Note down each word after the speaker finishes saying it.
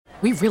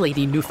We really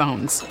need new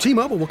phones.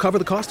 T-Mobile will cover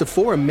the cost of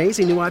 4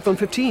 amazing new iPhone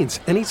 15s,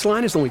 and each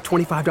line is only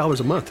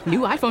 $25 a month. New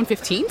iPhone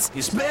 15s?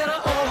 It's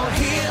better over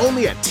here.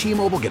 Only at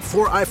T-Mobile, get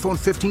 4 iPhone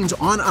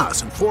 15s on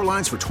us and 4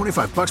 lines for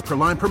 $25 per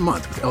line per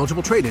month with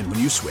eligible trade-in when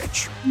you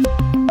switch.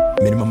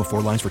 Minimum of 4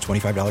 lines for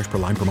 $25 per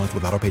line per month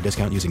with autopay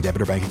discount using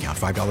debit or bank account.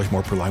 $5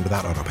 more per line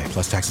without autopay,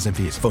 plus taxes and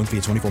fees. Phone fee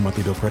at 24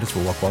 monthly bill credits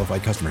for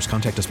well-qualified customers.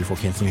 Contact us before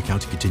canceling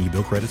account to continue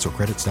bill credits or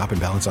credit stop and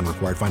balance on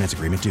required finance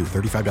agreement due.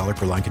 $35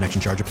 per line connection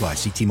charge applies.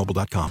 See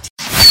T-Mobile.com.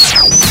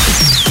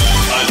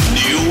 A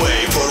new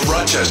way for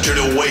Rochester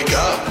to wake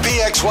up.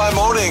 PXY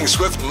Mornings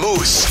with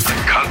Moose.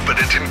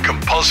 Confident and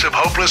compulsive,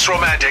 hopeless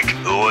romantic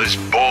who was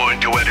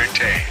born to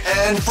entertain.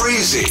 And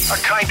Breezy. A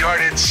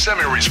kind-hearted,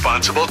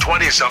 semi-responsible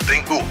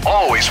 20-something who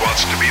always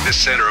wants to be the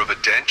center of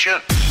attention.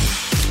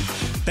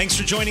 Thanks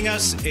for joining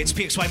us. It's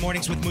PXY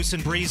Mornings with Moose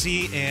and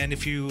Breezy. And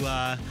if you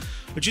are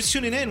just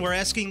tuning in, we're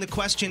asking the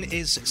question,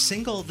 is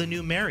single the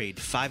new married?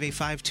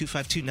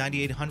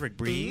 585-252-9800.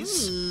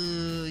 Breeze?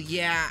 Ooh,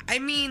 yeah. I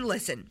mean,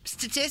 listen,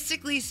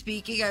 statistically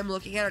speaking, I'm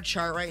looking at a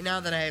chart right now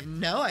that I have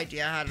no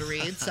idea how to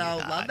read, so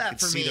love that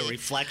for me. I can see the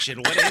reflection.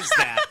 What is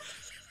that?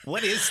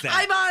 What is that?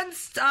 I'm on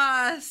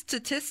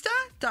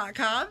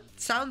Statista.com.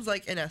 Sounds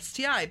like an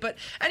STI. But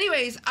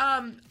anyways,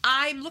 I'm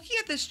looking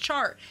at this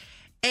chart,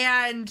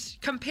 and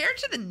compared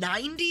to the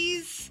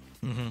 90s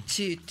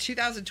to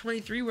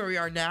 2023, where we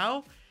are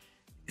now,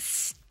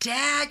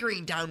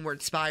 staggering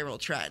downward spiral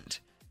trend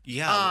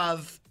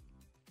of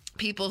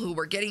people who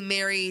were getting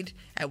married,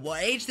 at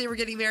what age they were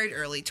getting married,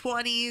 early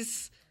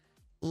 20s,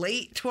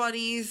 late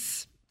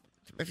 20s.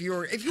 If you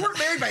weren't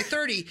married by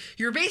 30,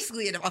 you're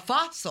basically a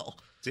fossil.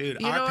 Dude,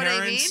 you know our what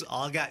parents I mean?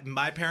 all got,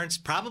 my parents,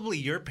 probably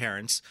your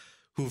parents,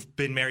 who've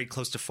been married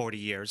close to 40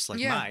 years, like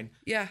mine.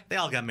 Yeah. They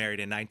all got married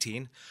at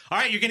 19. All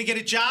right, you're going to get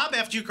a job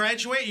after you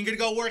graduate. You're going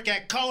to go work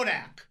at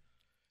Kodak.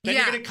 Then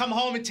you're going to come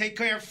home and take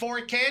care of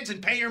 4 kids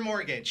and pay your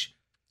mortgage.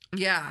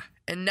 Yeah.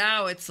 And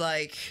now it's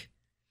like,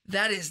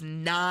 that is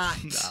not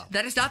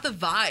the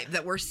vibe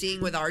that we're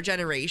seeing with our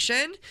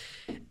generation.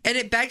 And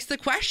it begs the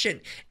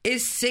question,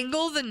 is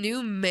single the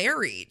new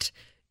married?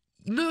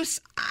 Moose,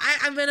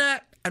 I'm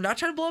not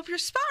trying to blow up your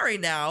spot right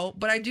now,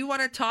 but I do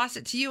want to toss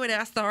it to you and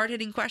ask the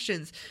hard-hitting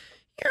questions.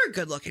 You're a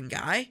good-looking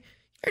guy.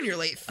 You're in your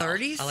late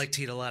 30s. I like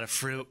to eat a lot of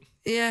fruit.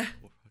 Yeah.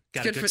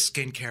 Got a good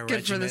skincare regimen.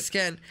 Good for the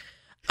skin.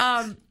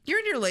 You're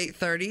in your late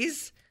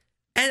 30s,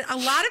 and a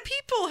lot of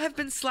people have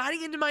been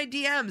sliding into my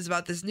DMs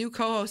about this new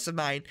co-host of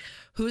mine.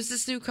 Who's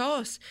this new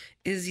co-host?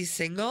 Is he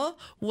single?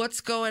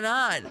 What's going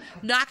on?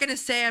 Not going to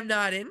say I'm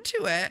not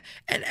into it,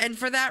 and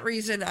for that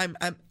reason, I'm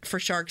for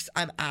sharks,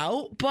 I'm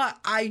out. But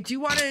I do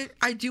want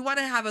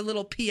to have a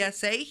little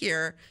PSA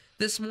here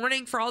this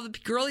morning for all the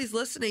girlies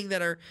listening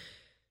that are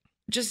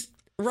just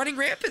running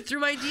rampant through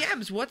my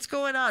DMs. What's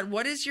going on?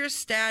 What is your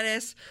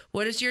status?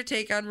 What is your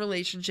take on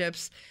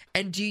relationships?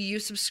 And do you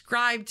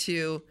subscribe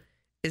to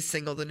is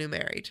single the new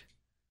married?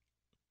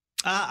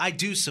 I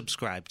do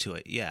subscribe to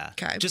it, yeah.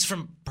 Okay. Just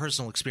from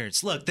personal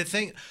experience. Look,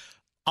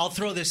 I'll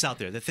throw this out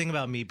there. The thing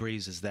about me,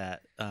 Breeze, is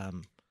that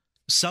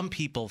some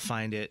people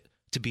find it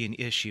to be an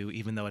issue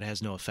even though it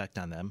has no effect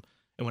on them.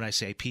 And when I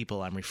say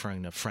people, I'm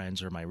referring to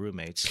friends or my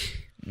roommates.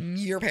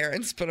 Your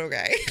parents, but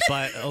okay.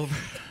 But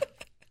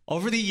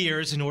over the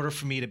years, in order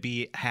for me to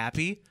be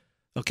happy,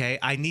 okay,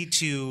 I need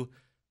to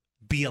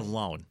be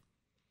alone.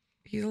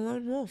 He's a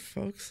lone wolf,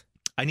 folks.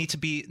 I need to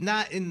be,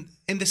 not in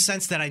the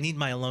sense that I need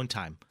my alone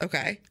time.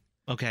 Okay.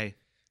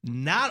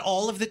 Not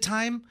all of the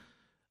time,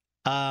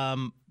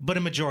 but a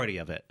majority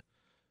of it.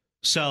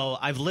 So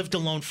I've lived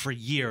alone for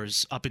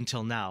years up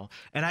until now,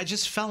 and I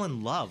just fell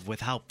in love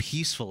with how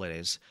peaceful it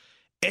is.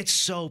 It's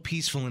so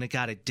peaceful, and it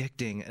got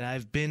addicting. And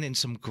I've been in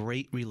some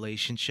great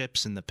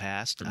relationships in the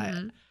past.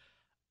 Mm-hmm.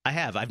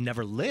 I've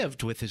never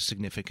lived with a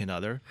significant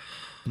other,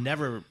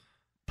 never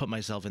put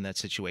myself in that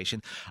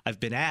situation. I've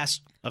been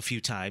asked a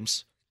few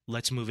times,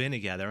 let's move in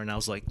together. And I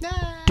was like, nah.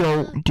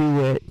 Don't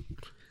do it.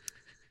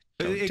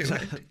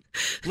 Exactly.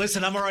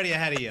 Listen, I'm already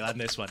ahead of you on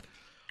this one.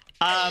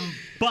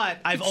 But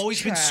I've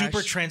always been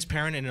super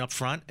transparent and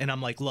upfront. And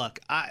I'm like, look,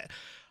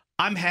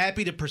 I'm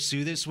happy to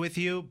pursue this with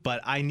you,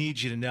 but I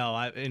need you to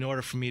know, in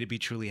order for me to be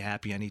truly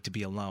happy, I need to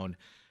be alone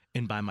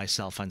and by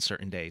myself on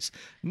certain days.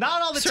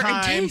 Not all the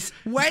time. Days.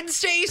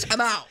 Wednesdays, I'm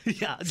out.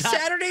 Yeah.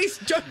 Saturdays,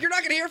 you're not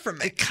going to hear from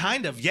me.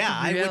 Kind of,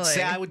 yeah. Really? I would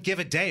say I would give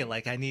a day.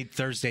 Like, I need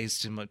Thursdays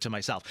to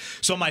myself.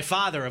 So my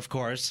father, of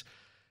course,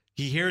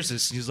 he hears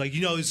this, and he's like, you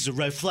know, this is a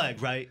red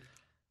flag, right?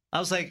 I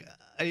was like,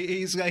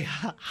 he's like,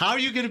 how are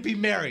you going to be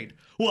married?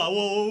 What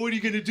are you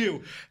going to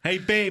do? Hey,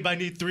 babe, I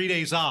need 3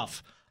 days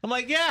off. I'm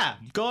like, yeah,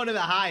 I'm going to the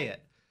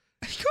Hyatt.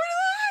 Going to the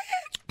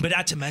Hyatt? But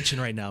not to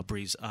mention right now,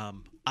 Breeze,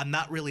 I'm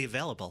not really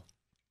available.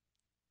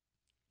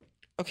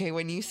 Okay,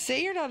 when you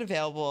say you're not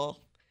available,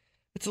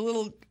 it's a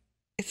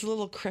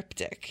little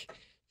cryptic.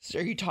 So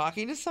are you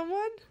talking to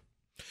someone?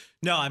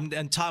 No, I'm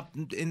top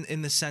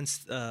in the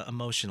sense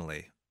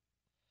emotionally,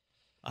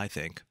 I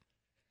think.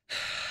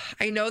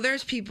 I know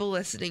there's people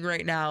listening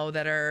right now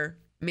that are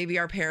maybe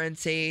our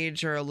parents'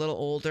 age or a little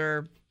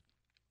older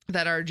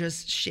that are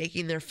just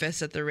shaking their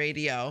fists at the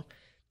radio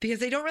because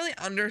they don't really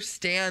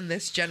understand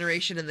this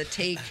generation and the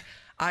take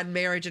on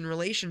marriage and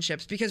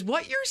relationships. Because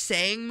what you're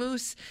saying,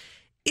 Moose,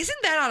 isn't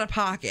that out of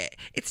pocket.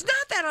 It's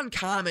not that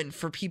uncommon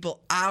for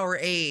people our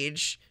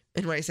age.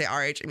 And when I say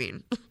our age, I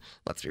mean,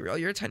 let's be real,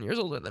 you're 10 years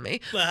older than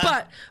me.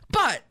 But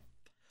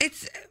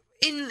it's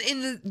in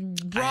the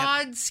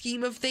broad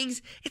scheme of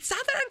things, it's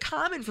not that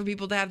uncommon for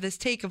people to have this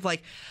take of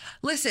like,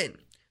 listen,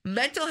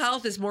 mental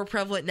health is more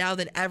prevalent now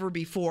than ever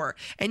before,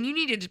 and you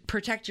need to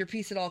protect your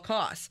peace at all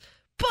costs.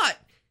 But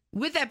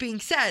with that being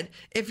said,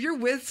 if you're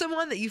with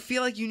someone that you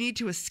feel like you need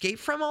to escape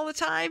from all the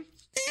time,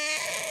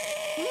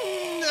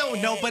 no,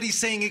 nobody's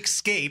saying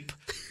escape.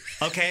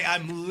 Okay,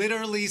 I'm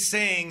literally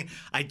saying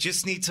I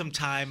just need some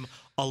time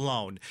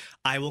alone.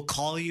 I will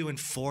call you in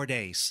 4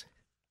 days.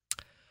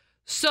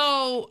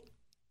 So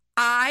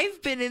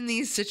I've been in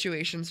these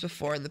situations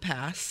before in the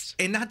past.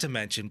 And not to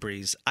mention,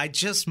 Breeze, I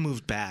just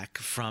moved back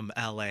from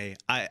LA.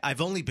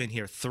 I've only been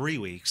here 3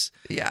 weeks.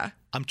 Yeah.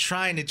 I'm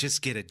trying to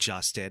just get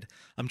adjusted.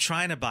 I'm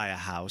trying to buy a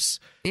house.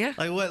 Yeah.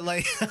 Like what?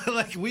 Like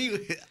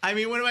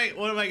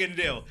what am I gonna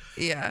do?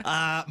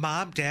 Yeah.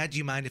 Mom, Dad, do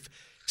you mind if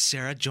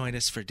Sarah join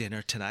us for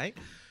dinner tonight?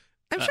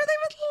 I'm sure they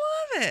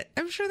would love it.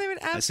 I'm sure they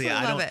would absolutely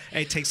love it.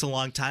 It takes a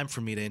long time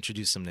for me to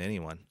introduce them to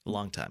anyone. A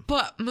long time.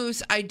 But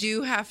Moose, I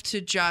do have to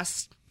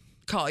just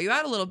call you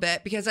out a little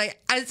bit because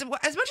as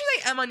much as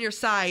I am on your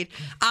side,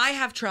 I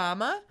have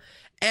trauma.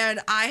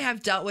 And I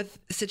have dealt with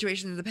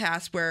situations in the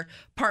past where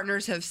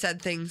partners have said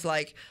things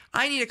like,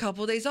 I need a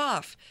couple of days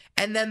off.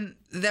 And then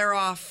they're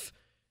off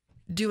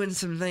doing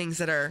some things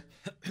that are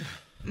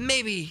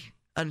maybe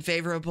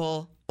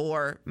unfavorable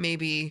or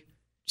maybe...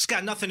 It's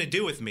got nothing to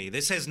do with me.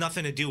 This has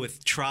nothing to do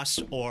with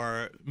trust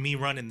or me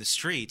running the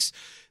streets.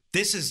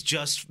 This is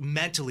just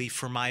mentally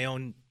for my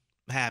own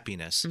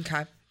happiness.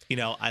 Okay. You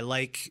know, I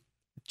like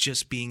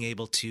just being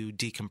able to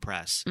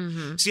decompress.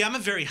 Mm-hmm. See, I'm a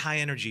very high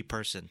energy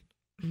person.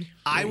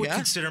 I would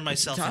consider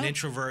myself an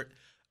introvert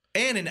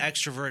and an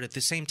extrovert at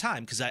the same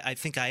time because I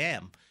think I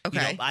am.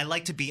 Okay. You know, I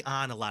like to be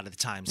on a lot of the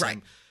times. Right.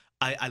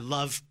 I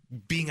love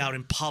being out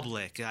in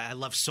public. I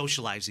love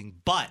socializing.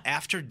 But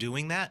after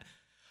doing that,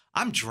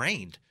 I'm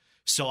drained.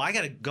 So I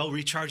got to go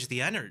recharge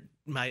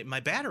my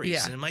batteries.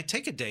 Yeah. And it might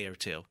take a day or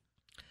two.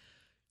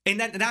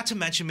 And not to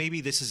mention, maybe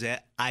this is it.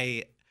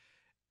 I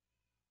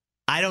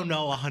don't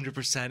know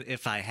 100%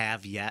 if I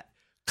have yet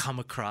come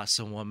across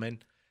a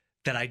woman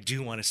that I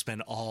do want to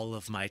spend all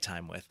of my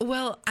time with.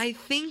 Well, I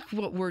think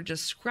what we're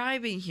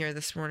describing here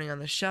this morning on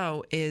the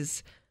show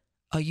is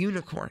a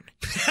unicorn.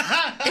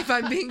 If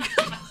I'm being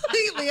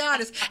completely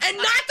honest. And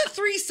not the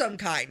threesome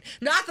kind.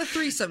 Not the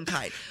threesome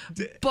kind.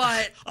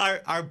 But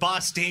our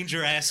boss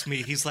Danger asked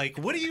me, he's like,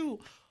 who do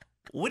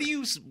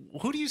you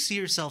see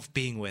yourself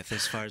being with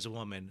as far as a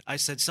woman? I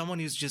said, someone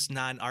who's just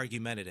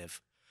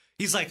non-argumentative.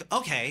 He's like,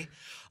 okay,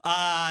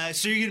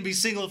 so you're going to be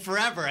single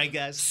forever, I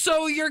guess.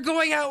 So you're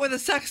going out with a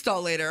sex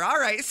doll later. All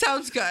right,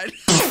 sounds good.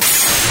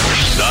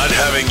 Not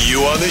having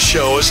you on the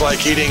show is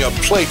like eating a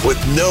plate with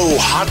no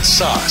hot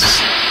sauce.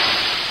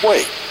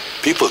 Wait,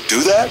 people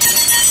do that?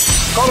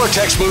 Call or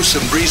text Moose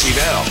and Breezy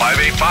now.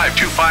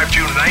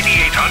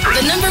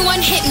 585-252-9800. The number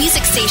one hit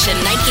music station,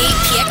 98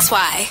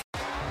 PXY.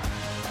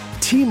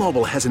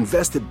 T-Mobile has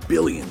invested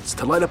billions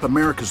to light up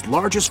America's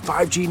largest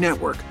 5G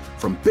network,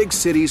 from big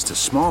cities to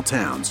small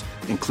towns,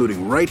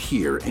 including right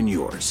here in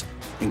yours.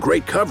 And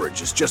great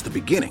coverage is just the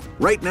beginning.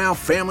 Right now,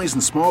 families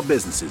and small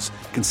businesses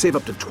can save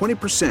up to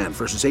 20%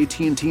 versus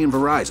AT&T and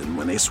Verizon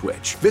when they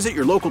switch. Visit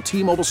your local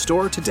T-Mobile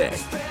store today.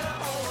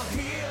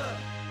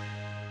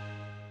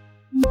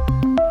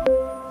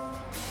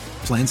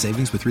 Plan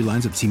savings with 3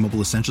 lines of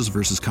T-Mobile Essentials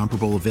versus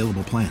comparable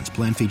available plans.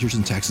 Plan features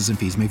and taxes and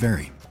fees may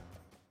vary.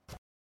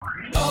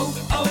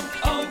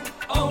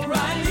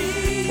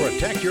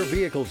 Protect your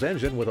vehicle's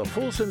engine with a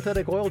full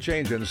synthetic oil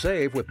change and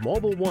save with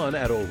Mobil 1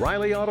 at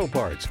O'Reilly Auto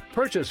Parts.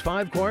 Purchase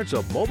 5 quarts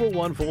of Mobil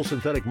 1 full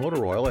synthetic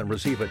motor oil and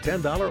receive a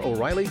 $10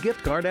 O'Reilly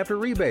gift card after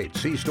rebate.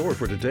 See store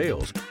for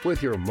details.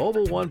 With your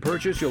Mobil 1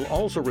 purchase, you'll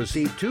also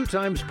receive 2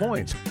 times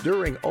points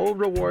during O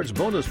Rewards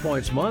Bonus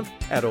Points Month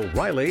at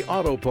O'Reilly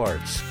Auto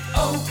Parts.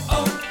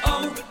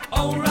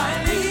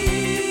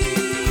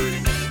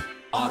 O'Reilly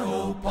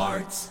Auto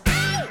Parts.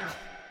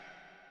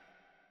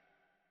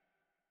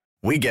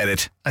 We get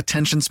it.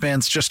 Attention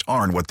spans just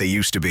aren't what they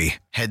used to be.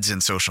 Heads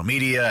in social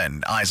media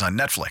and eyes on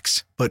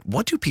Netflix. But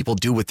what do people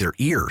do with their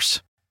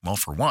ears? Well,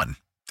 for one,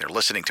 they're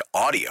listening to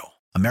audio.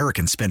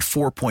 Americans spend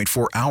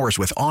 4.4 hours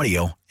with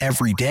audio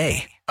every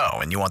day. Oh,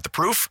 and you want the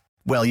proof?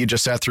 Well, you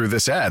just sat through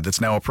this ad that's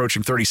now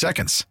approaching 30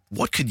 seconds.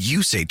 What could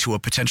you say to a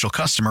potential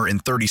customer in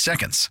 30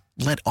 seconds?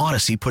 Let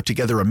Odyssey put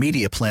together a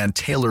media plan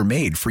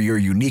tailor-made for your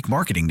unique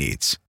marketing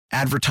needs.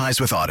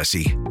 Advertise with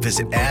Odyssey.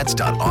 Visit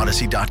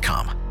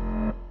ads.odyssey.com.